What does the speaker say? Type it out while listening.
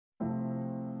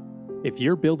If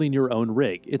you're building your own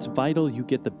rig, it's vital you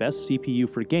get the best CPU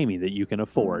for gaming that you can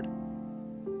afford.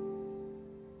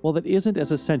 While that isn't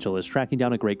as essential as tracking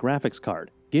down a great graphics card,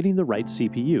 getting the right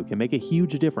CPU can make a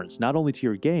huge difference not only to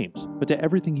your games, but to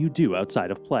everything you do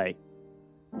outside of play.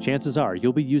 Chances are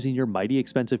you'll be using your mighty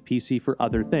expensive PC for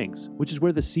other things, which is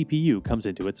where the CPU comes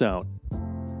into its own.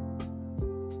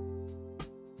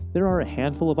 There are a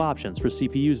handful of options for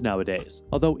CPUs nowadays,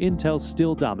 although Intel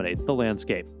still dominates the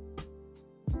landscape.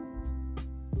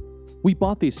 We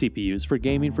bought these CPUs for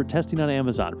gaming for testing on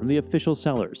Amazon from the official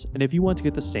sellers, and if you want to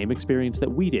get the same experience that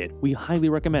we did, we highly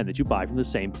recommend that you buy from the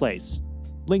same place.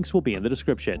 Links will be in the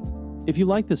description. If you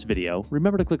like this video,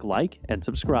 remember to click like and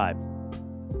subscribe.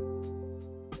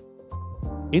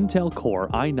 Intel Core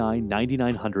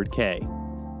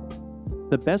i9-9900K.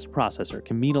 The best processor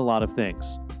can mean a lot of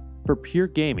things. For pure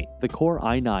gaming, the Core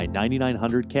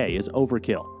i9-9900K is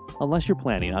overkill, unless you're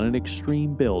planning on an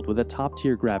extreme build with a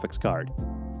top-tier graphics card.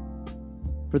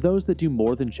 For those that do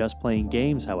more than just playing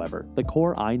games, however, the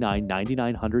Core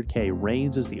i9-9900K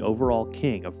reigns as the overall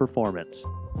king of performance.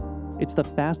 It's the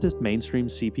fastest mainstream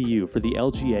CPU for the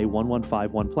LGA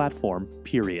 1151 platform,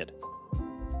 period.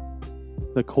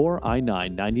 The Core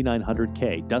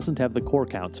i9-9900K doesn't have the core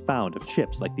counts found of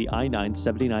chips like the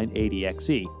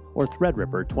i9-7980XE or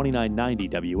Threadripper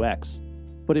 2990WX,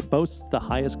 but it boasts the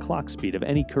highest clock speed of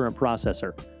any current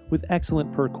processor, with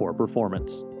excellent per-core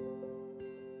performance.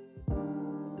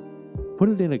 Put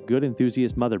it in a good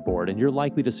enthusiast motherboard and you're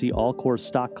likely to see all-core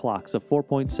stock clocks of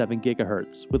 4.7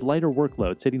 GHz, with lighter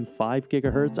workloads hitting 5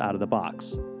 GHz out of the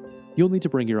box. You'll need to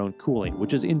bring your own cooling,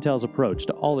 which is Intel's approach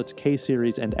to all its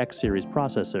K-series and X-series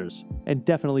processors, and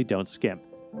definitely don't skimp.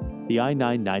 The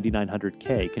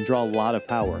i9-9900K can draw a lot of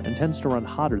power and tends to run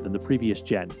hotter than the previous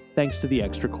gen, thanks to the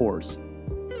extra cores.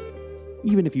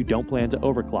 Even if you don't plan to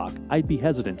overclock, I'd be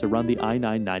hesitant to run the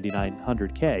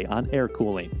i9-9900K on air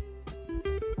cooling.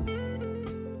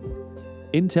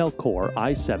 Intel Core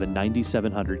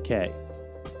i7-9700K.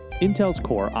 Intel's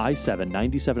Core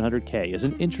i7-9700K is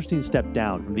an interesting step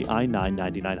down from the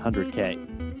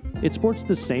i9-9900K. It sports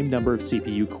the same number of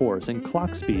CPU cores and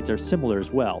clock speeds are similar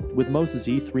as well, with most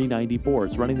Z390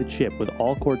 boards running the chip with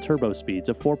all-core turbo speeds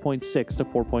of 4.6 to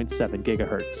 4.7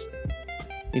 GHz.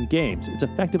 In games, it's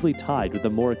effectively tied with the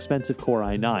more expensive Core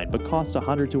i9 but costs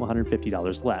 $100 to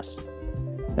 $150 less.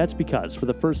 That's because, for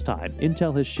the first time,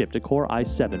 Intel has shipped a Core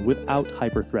i7 without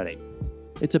hyperthreading.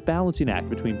 It's a balancing act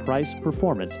between price,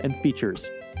 performance, and features.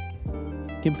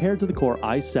 Compared to the Core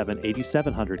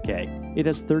i7-8700K, it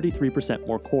has 33%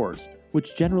 more cores,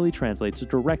 which generally translates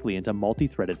directly into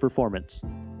multi-threaded performance.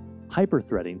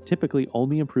 Hyperthreading typically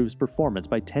only improves performance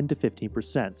by 10 to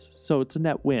 15%, so it's a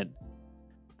net win.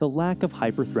 The lack of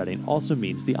hyperthreading also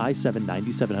means the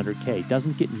i7-9700K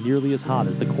doesn't get nearly as hot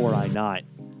as the Core i9,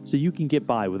 so you can get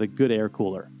by with a good air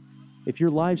cooler. If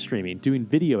you're live streaming, doing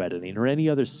video editing, or any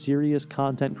other serious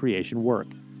content creation work,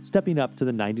 stepping up to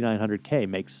the 9900K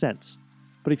makes sense.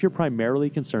 But if you're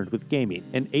primarily concerned with gaming,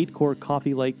 an 8-core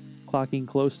Coffee Lake clocking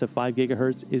close to 5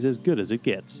 GHz is as good as it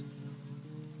gets.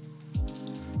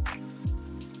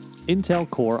 Intel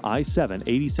Core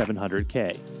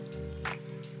i7-8700K.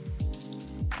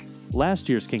 Last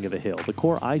year's King of the Hill, the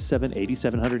Core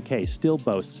i7-8700K still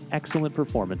boasts excellent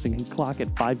performance and can clock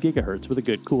at 5 GHz with a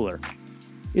good cooler.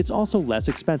 It's also less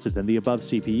expensive than the above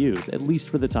CPUs, at least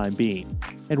for the time being,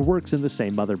 and works in the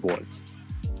same motherboards.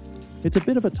 It's a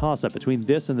bit of a toss-up between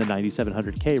this and the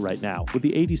 9700K right now, with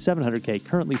the 8700K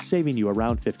currently saving you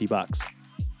around $50.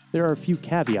 There are a few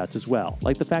caveats as well,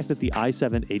 like the fact that the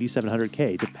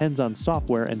i7-8700K depends on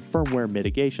software and firmware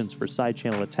mitigations for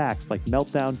side-channel attacks like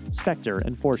Meltdown, Spectre,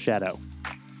 and Foreshadow.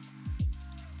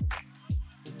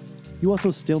 You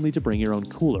also still need to bring your own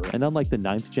cooler, and unlike the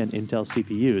 9th gen Intel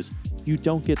CPUs, you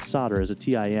don't get solder as a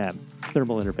TIM,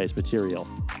 thermal interface material.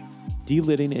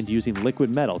 Delidding and using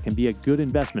liquid metal can be a good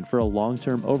investment for a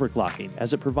long-term overclocking,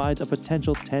 as it provides a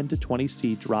potential 10 to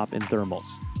 20C drop in thermals.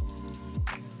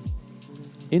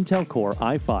 Intel Core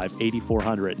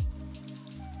i5-8400.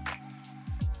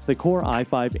 The Core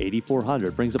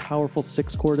i5-8400 brings a powerful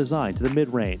 6-core design to the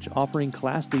mid-range, offering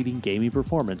class-leading gaming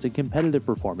performance and competitive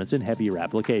performance in heavier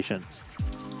applications.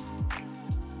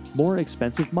 More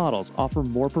expensive models offer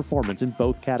more performance in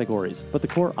both categories, but the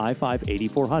Core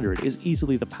i5-8400 is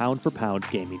easily the pound-for-pound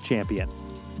gaming champion.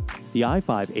 The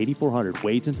i5-8400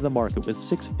 wades into the market with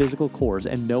 6 physical cores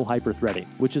and no hyperthreading,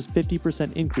 which is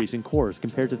 50% increase in cores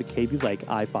compared to the Kaby Lake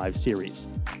i5 series.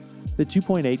 The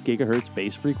 2.8 GHz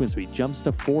base frequency jumps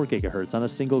to 4 GHz on a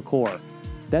single core.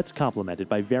 That's complemented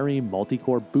by varying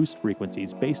multi-core boost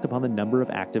frequencies based upon the number of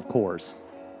active cores.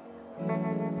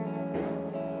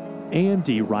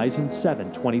 AMD Ryzen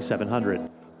 7 2700.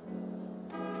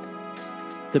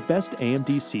 The best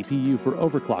AMD CPU for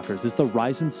overclockers is the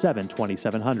Ryzen 7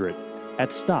 2700.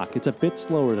 At stock, it's a bit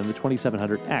slower than the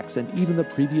 2700X and even the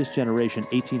previous generation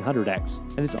 1800X,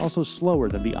 and it's also slower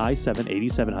than the i7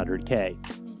 8700K.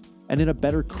 And in a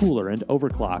better cooler and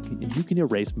overclock, you can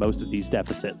erase most of these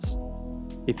deficits.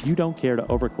 If you don't care to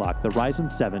overclock, the Ryzen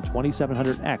 7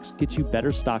 2700X gets you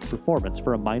better stock performance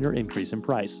for a minor increase in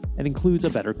price, and includes a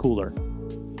better cooler.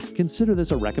 Consider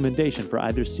this a recommendation for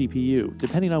either CPU,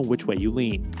 depending on which way you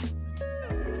lean.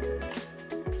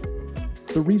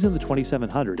 The reason the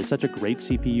 2700 is such a great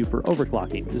CPU for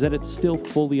overclocking is that it's still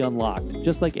fully unlocked,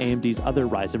 just like AMD's other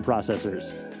Ryzen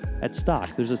processors. At stock,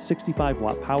 there's a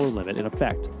 65-watt power limit in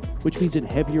effect, which means in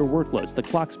heavier workloads the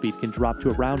clock speed can drop to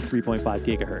around 3.5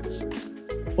 GHz.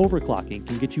 Overclocking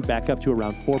can get you back up to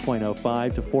around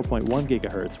 4.05 to 4.1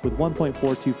 GHz with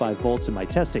 1.425 volts in my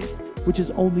testing, which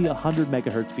is only 100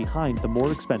 MHz behind the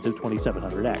more expensive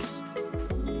 2700X.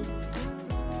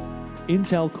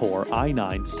 Intel Core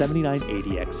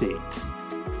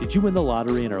i9-7980XE. Did you win the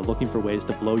lottery and are looking for ways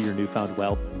to blow your newfound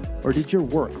wealth? Or did your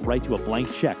work write you a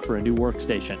blank check for a new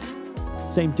workstation?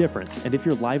 Same difference, and if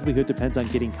your livelihood depends on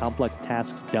getting complex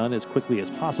tasks done as quickly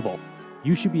as possible,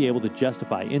 you should be able to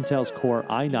justify Intel's Core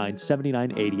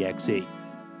i9-7980XE.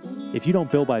 If you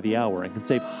don't bill by the hour and can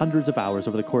save hundreds of hours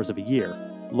over the course of a year,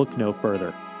 look no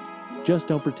further. Just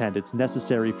don't pretend it's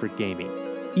necessary for gaming.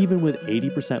 Even with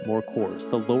 80% more cores,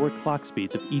 the lower clock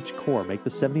speeds of each core make the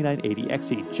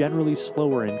 7980XE generally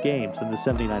slower in games than the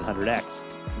 7900X,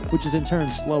 which is in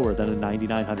turn slower than a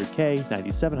 9900K,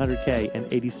 9700K, and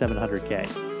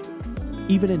 8700K.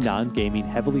 Even in non-gaming,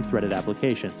 heavily threaded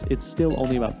applications, it's still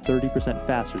only about 30%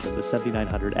 faster than the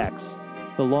 7900X.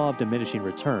 The law of diminishing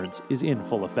returns is in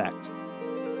full effect.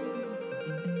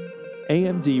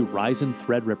 AMD Ryzen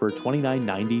Threadripper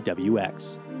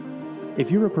 2990WX. If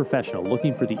you're a professional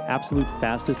looking for the absolute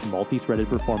fastest multi-threaded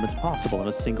performance possible in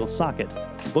a single socket,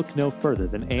 look no further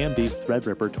than AMD's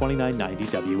Threadripper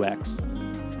 2990WX.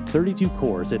 32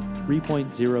 cores at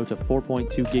 3.0 to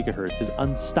 4.2 GHz is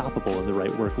unstoppable in the right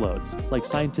workloads, like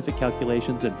scientific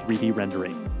calculations and 3D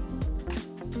rendering.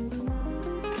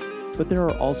 But there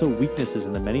are also weaknesses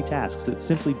in the many tasks that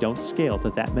simply don't scale to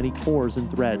that many cores and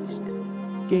threads.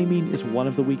 Gaming is one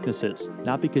of the weaknesses,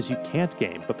 not because you can't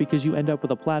game, but because you end up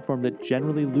with a platform that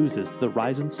generally loses to the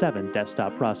Ryzen 7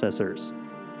 desktop processors.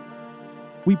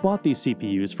 We bought these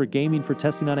CPUs for gaming for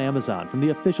testing on Amazon from the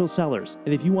official sellers,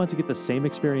 and if you want to get the same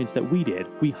experience that we did,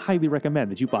 we highly recommend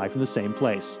that you buy from the same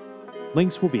place.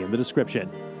 Links will be in the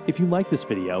description. If you like this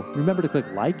video, remember to click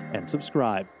like and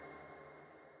subscribe.